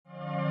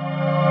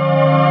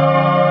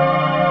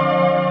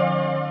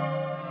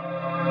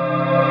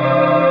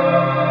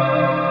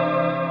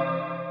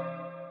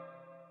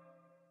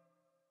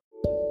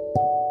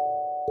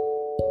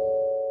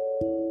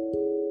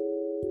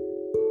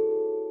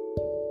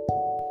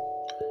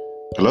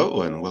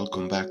Hello and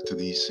welcome back to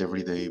this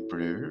everyday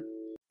prayer.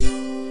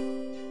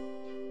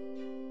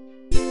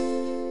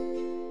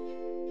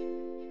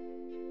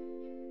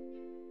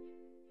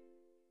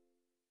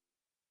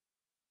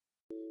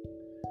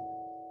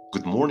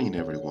 Good morning,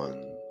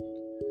 everyone.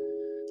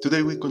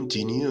 Today we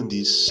continue on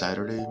this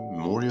Saturday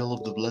Memorial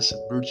of the Blessed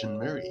Virgin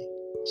Mary,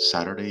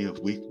 Saturday of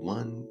week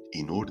 1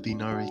 in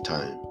Ordinary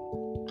Time.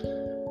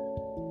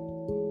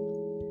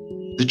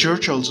 The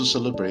church also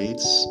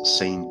celebrates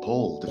Saint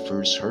Paul, the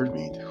first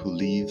hermit who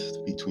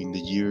lived between the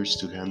years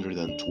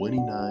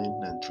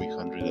 229 and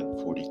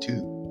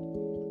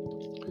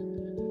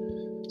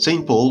 342.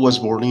 Saint Paul was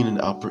born in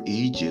Upper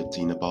Egypt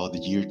in about the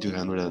year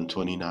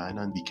 229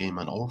 and became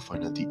an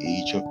orphan at the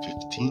age of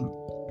 15.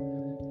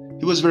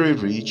 He was very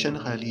rich and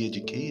highly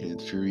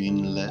educated,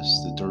 fearing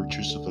lest the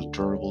tortures of a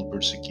terrible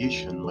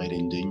persecution might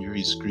endanger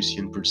his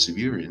Christian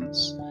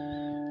perseverance.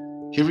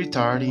 He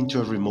retired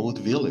into a remote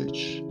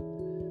village,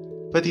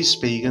 but his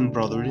pagan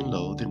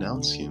brother-in-law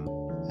denounced him,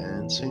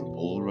 and St.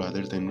 Paul,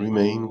 rather than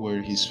remain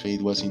where his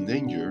faith was in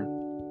danger,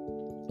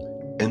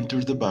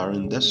 entered the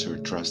barren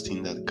desert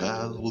trusting that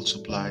God would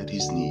supply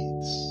his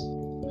needs.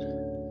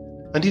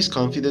 And his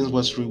confidence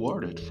was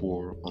rewarded,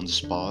 for on the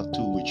spot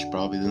to which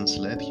Providence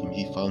led him,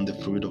 he found the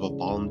fruit of a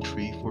palm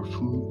tree for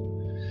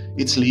food,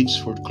 its leaves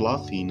for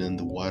clothing, and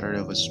the water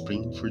of a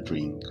spring for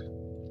drink.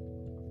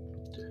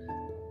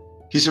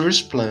 His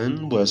first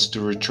plan was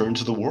to return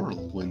to the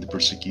world when the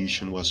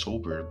persecution was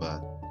over,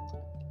 but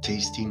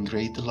tasting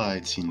great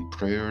delights in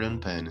prayer and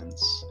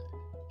penance,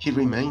 he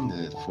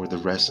remained for the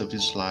rest of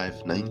his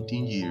life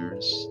 19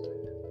 years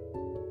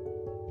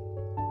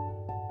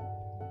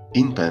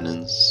in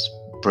penance,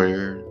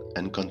 prayer,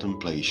 and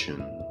contemplation.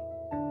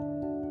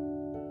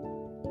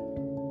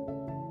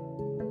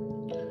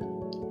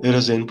 Let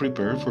us then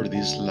prepare for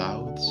this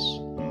Lauds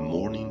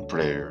morning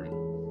prayer.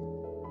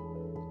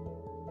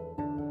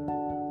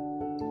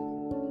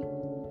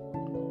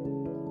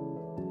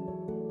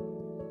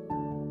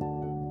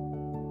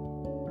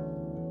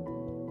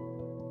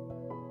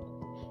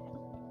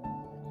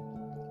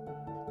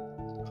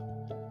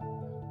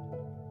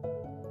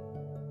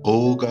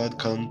 O God,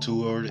 come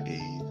to our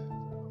aid.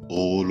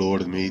 O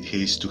Lord, make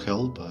haste to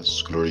help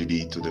us. Glory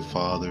be to the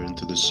Father, and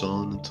to the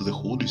Son, and to the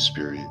Holy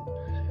Spirit,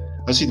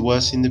 as it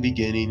was in the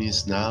beginning,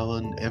 is now,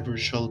 and ever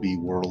shall be,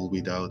 world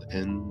without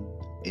end.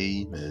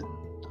 Amen.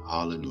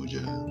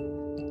 Hallelujah.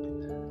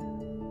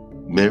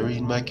 Mary,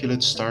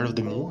 Immaculate Star of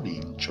the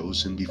morning,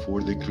 chosen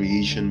before the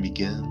creation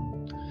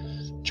began,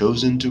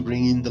 chosen to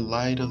bring in the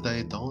light of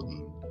thy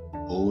dawning,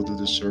 O to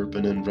the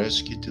serpent and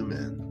rescue to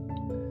man.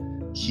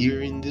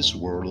 Here in this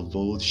world of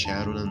both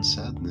shadow and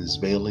sadness,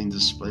 veiling the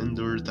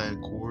splendor thy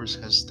course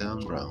has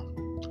done round.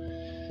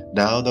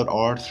 Now that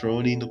art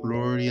thrown in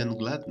glory and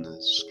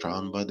gladness,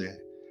 crowned by the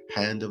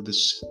hand of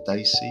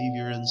thy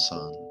Savior and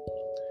Son,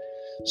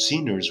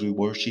 sinners we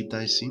worship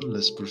thy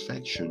sinless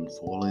perfection,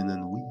 fallen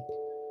and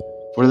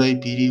weak. For thy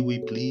pity we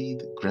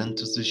plead,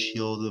 grant us the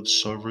shield of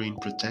sovereign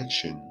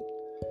protection,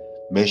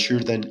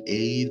 measured and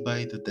aid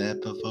by the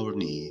depth of our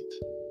need.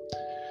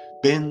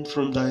 Bend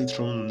from thy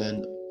throne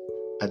and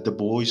at the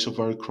voice of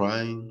our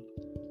crying,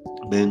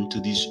 bend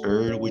to this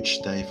earth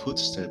which thy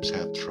footsteps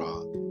have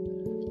trod.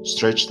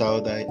 Stretch thou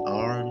thy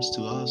arms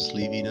to us,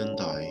 living and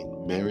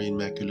dying, Mary,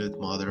 Immaculate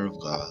Mother of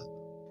God.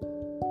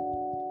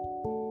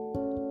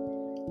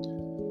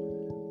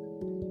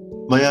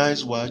 My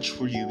eyes watch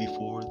for you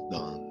before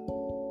dawn.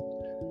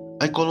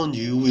 I call on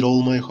you with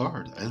all my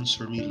heart.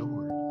 Answer me,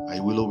 Lord.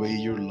 I will obey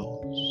your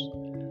laws.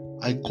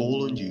 I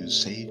call on you,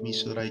 save me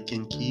so that I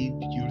can keep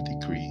your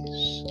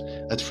decrees.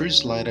 At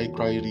first light I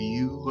cry to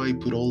you, I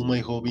put all my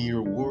hope in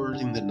your word.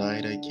 In the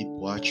night I keep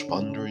watch,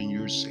 pondering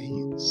your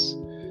sayings.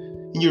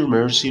 In your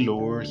mercy,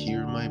 Lord,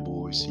 hear my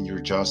voice. In your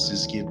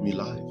justice, give me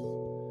life.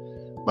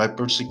 My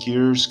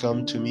persecutors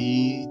come to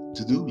me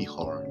to do me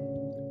harm.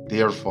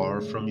 They are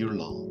far from your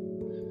law.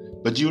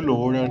 But you,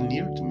 Lord, are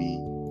near to me,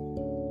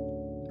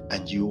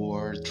 and you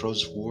are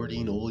trustworthy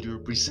in all your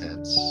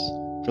precepts.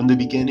 From the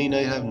beginning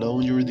I have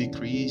known your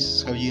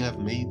decrees, how you have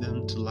made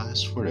them to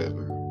last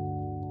forever.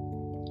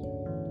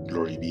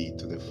 Glory be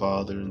to the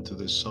Father, and to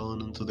the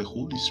Son, and to the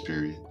Holy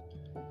Spirit,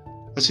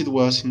 as it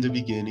was in the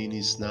beginning,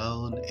 is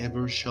now, and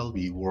ever shall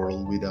be,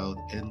 world without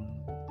end.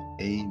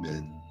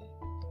 Amen.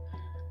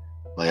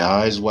 My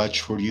eyes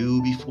watch for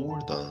you before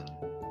dawn.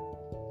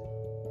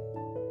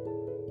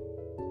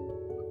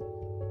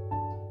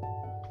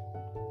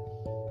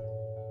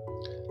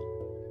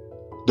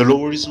 The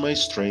Lord is my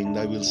strength,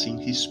 I will sing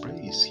his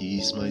praise, he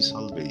is my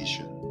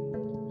salvation.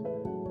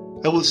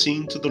 I will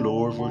sing to the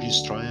Lord, for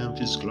his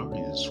triumph is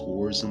glorious,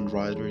 horse and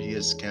rider he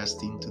has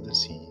cast into the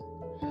sea.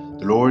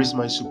 The Lord is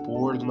my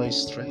support, my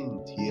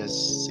strength, he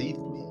has saved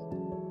me.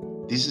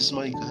 This is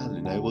my God,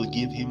 and I will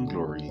give him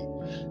glory.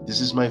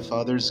 This is my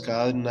Father's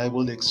God, and I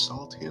will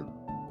exalt him.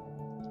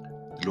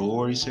 The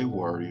Lord is a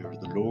warrior,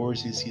 the Lord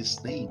is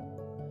his name.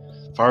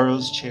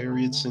 Pharaoh's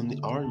chariots and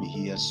the army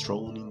he has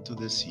thrown into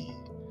the sea.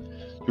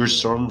 Your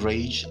storm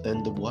raged,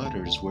 and the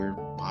waters were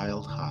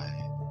piled high.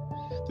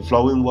 The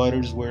flowing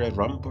waters were a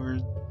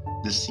rampart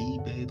The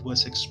seabed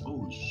was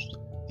exposed.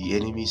 The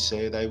enemy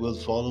said, I will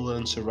follow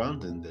and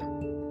surround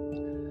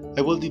them.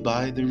 I will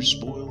divide their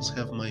spoils,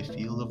 have my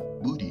fill of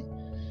booty,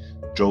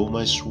 draw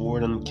my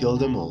sword and kill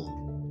them all.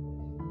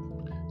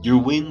 Your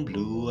wind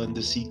blew and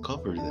the sea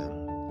covered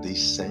them. They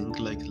sank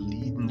like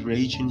lead in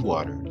raging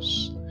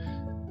waters.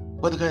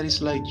 What God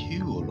is like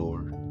you, O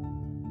Lord?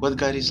 What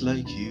God is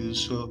like you,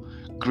 so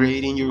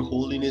great in your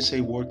holiness,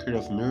 a worker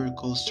of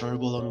miracles,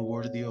 terrible and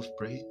worthy of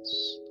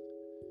praise?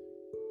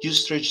 You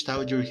stretched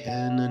out your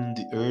hand and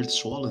the earth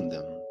swallowed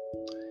them.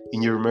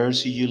 In your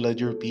mercy you led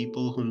your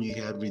people whom you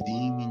had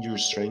redeemed. In your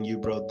strength you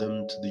brought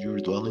them to your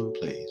dwelling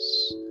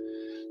place.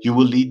 You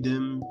will lead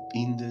them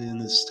in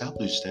and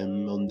establish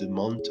them on the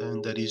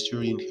mountain that is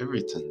your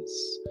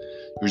inheritance,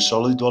 your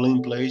solid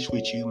dwelling place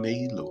which you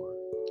made, Lord,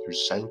 your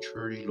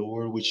sanctuary,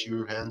 Lord, which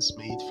your hands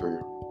made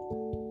firm.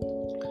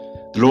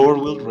 The Lord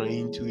will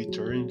reign to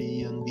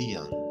eternity and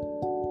beyond.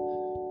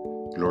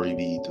 Glory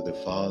be to the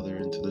Father,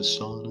 and to the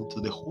Son, and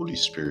to the Holy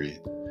Spirit,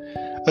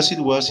 as it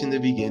was in the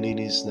beginning,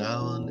 is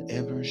now, and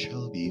ever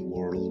shall be,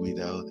 world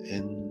without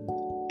end.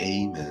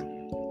 Amen.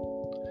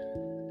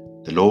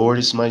 The Lord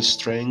is my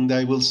strength,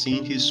 I will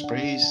sing his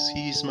praise,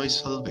 he is my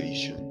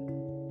salvation.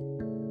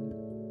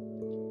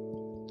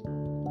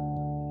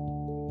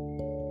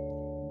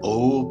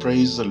 Oh,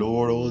 praise the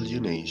Lord, all you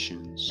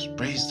nations.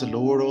 Praise the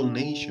Lord, all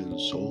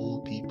nations.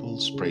 All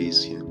peoples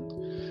praise him.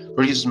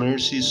 For his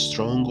mercy is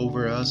strong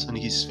over us, and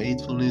his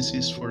faithfulness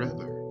is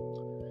forever.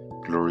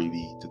 Glory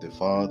be to the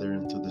Father,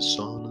 and to the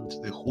Son, and to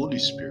the Holy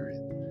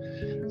Spirit,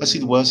 as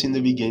it was in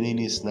the beginning,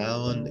 is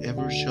now, and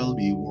ever shall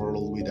be,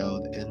 world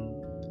without end.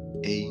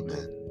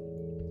 Amen.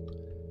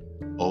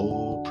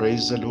 Oh,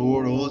 praise the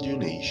Lord, all you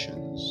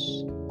nations.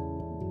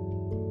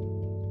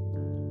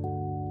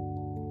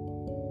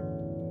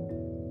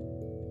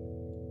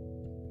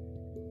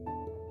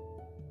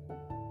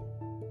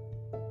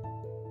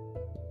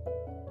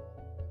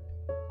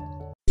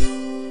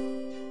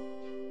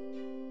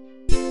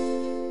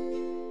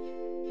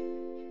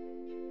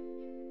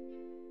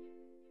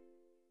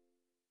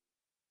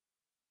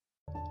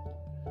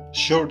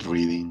 Short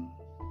reading.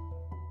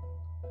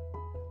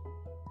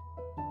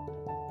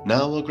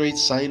 Now a great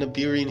sign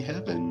appeared in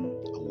heaven,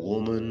 a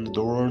woman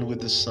adorned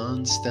with the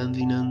sun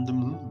standing on the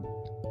moon,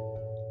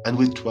 and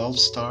with 12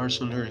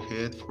 stars on her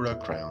head for a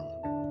crown.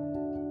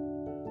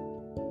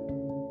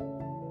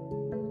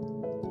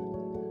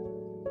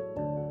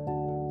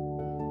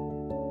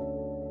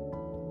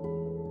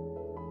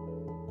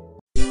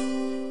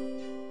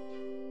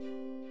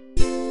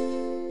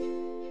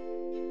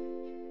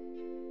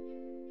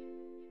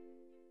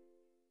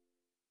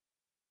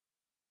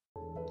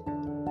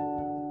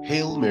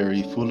 Hail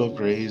Mary, full of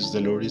grace, the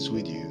Lord is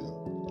with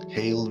you.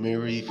 Hail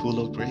Mary, full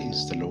of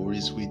grace, the Lord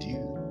is with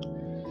you.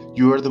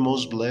 You are the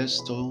most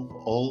blessed of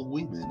all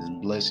women,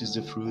 and blessed is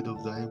the fruit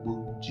of thy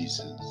womb,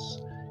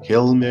 Jesus.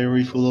 Hail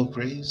Mary, full of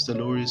grace, the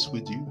Lord is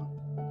with you.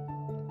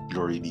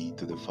 Glory be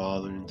to the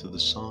Father, and to the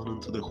Son,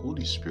 and to the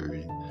Holy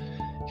Spirit.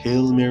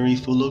 Hail Mary,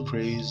 full of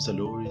grace, the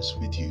Lord is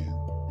with you.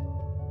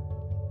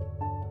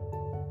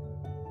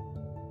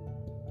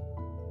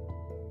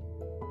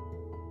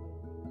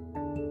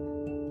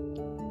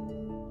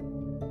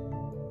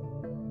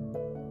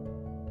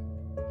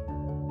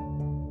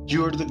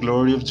 You are the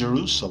glory of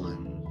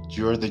Jerusalem.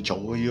 You are the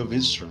joy of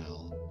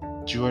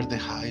Israel. You are the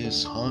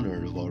highest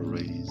honor of our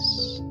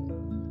race.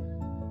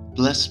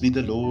 Blessed be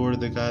the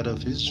Lord, the God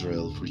of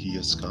Israel, for he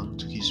has come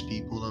to his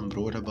people and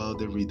brought about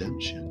their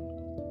redemption.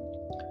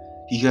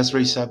 He has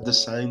raised up the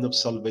sign of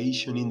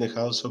salvation in the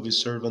house of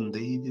his servant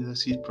David,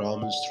 as he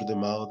promised through the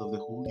mouth of the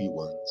holy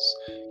ones,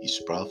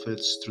 his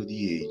prophets through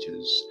the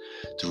ages,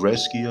 to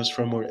rescue us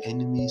from our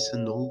enemies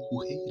and all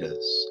who hate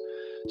us,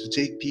 to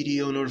take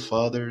pity on our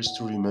fathers,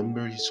 to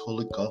remember his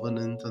holy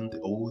covenant and the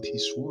oath he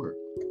swore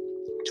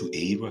to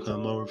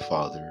Abraham our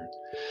father,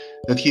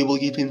 that he will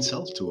give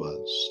himself to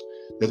us,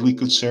 that we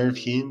could serve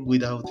him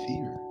without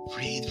fear,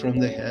 freed from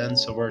the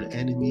hands of our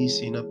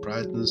enemies in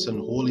uprightness and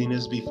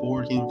holiness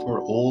before him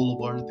for all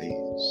of our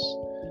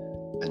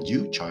days. And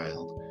you,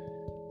 child,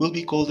 will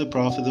be called the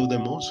prophet of the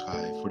Most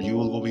High, for you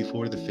will go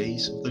before the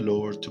face of the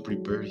Lord to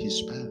prepare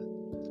his path,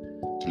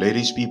 to let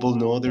his people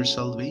know their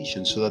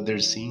salvation, so that their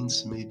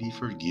sins may be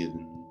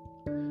forgiven.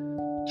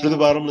 Through the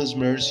bottomless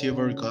mercy of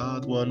our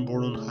God, one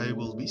born on high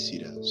will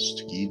visit us,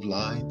 to give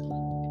light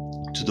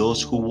to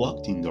those who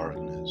walked in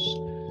darkness,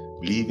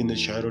 who live in the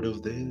shadow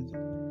of death,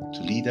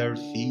 to lead our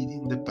feet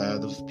in the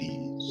path of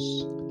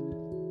peace.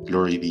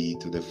 Glory be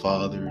to the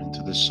Father, and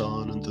to the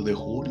Son, and to the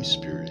Holy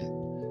Spirit,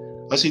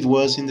 as it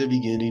was in the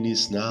beginning,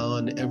 is now,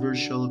 and ever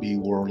shall be,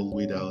 world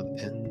without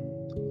end.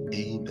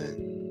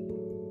 Amen.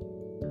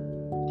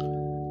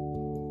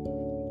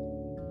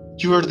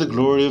 You are the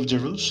glory of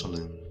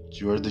Jerusalem.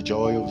 You are the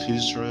joy of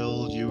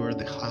Israel. You are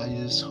the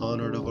highest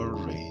honor of our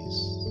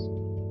race.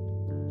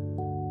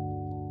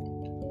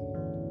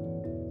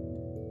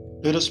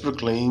 Let us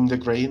proclaim the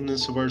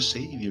greatness of our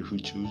Savior, who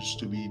chose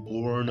to be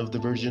born of the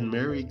Virgin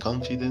Mary,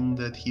 confident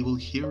that he will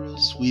hear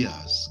us, we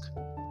ask.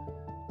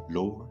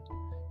 Lord,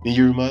 may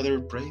your mother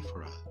pray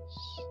for us.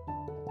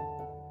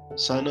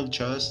 Son of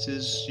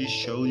Justice, you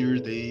showed your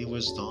day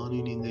was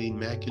dawning in the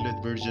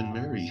Immaculate Virgin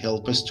Mary.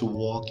 Help us to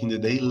walk in the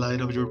daylight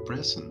of your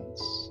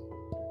presence.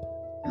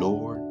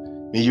 Lord,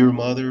 may your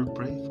mother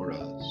pray for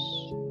us.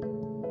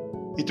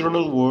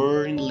 Eternal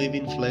Word in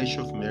living flesh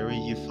of Mary,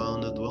 you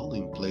found a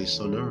dwelling place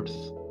on earth.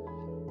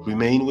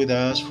 Remain with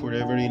us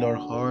forever in our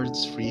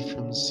hearts, free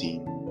from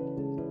sin.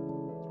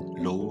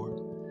 Lord,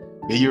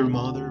 may your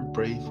mother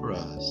pray for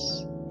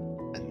us.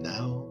 And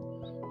now,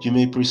 you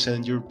may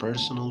present your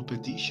personal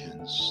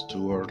petitions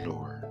to our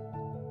Lord.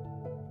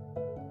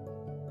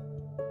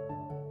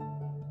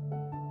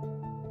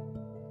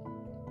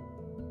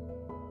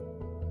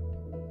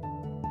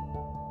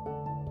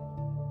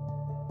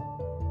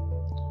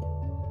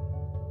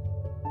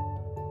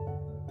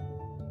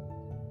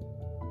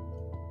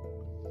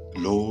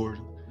 Lord,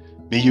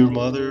 may your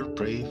mother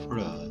pray for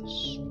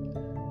us.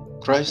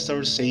 Christ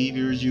our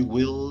Savior, you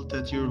willed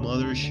that your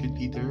mother should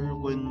be there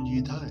when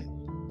you died.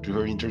 Through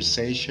her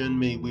intercession,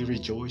 may we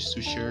rejoice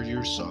to share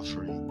your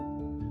suffering.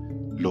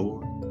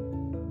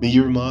 Lord, may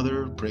your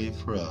mother pray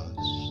for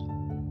us.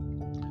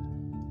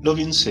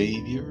 Loving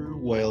Savior,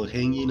 while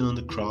hanging on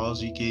the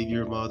cross, you gave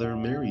your mother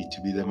Mary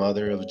to be the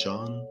mother of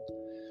John.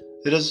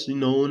 Let us be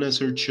known as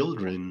her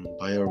children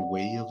by our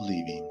way of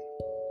living.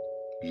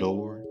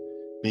 Lord,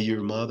 may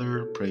your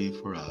mother pray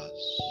for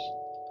us.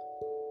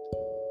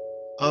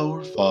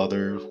 Our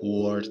Father,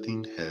 who art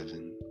in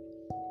heaven,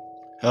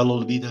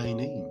 hallowed be thy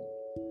name.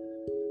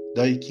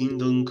 Thy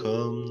kingdom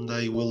come,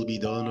 thy will be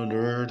done on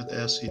earth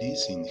as it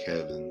is in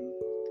heaven.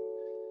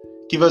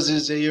 Give us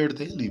this day our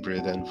daily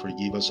bread, and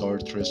forgive us our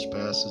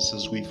trespasses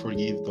as we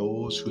forgive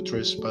those who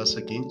trespass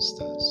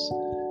against us.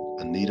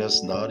 And lead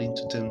us not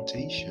into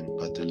temptation,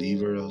 but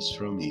deliver us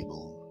from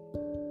evil.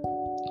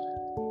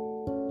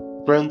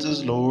 Grant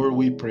us, Lord,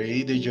 we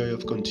pray, the joy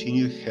of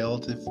continued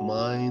health of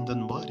mind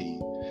and body,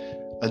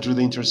 and through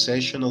the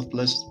intercession of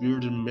Blessed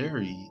Virgin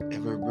Mary,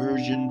 ever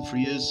Virgin,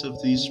 free us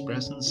of this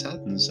present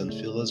sadness and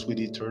fill us with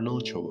eternal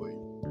joy.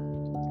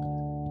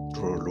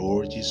 Through our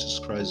Lord Jesus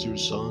Christ, your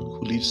Son,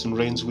 who lives and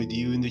reigns with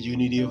you in the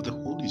unity of the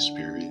Holy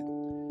Spirit,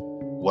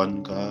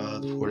 one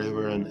God,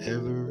 forever and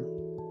ever.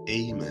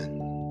 Amen.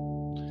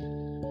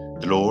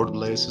 The Lord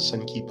bless us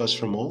and keep us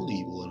from all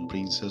evil and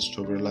brings us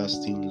to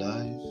everlasting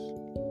life.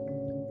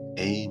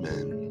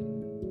 Amen.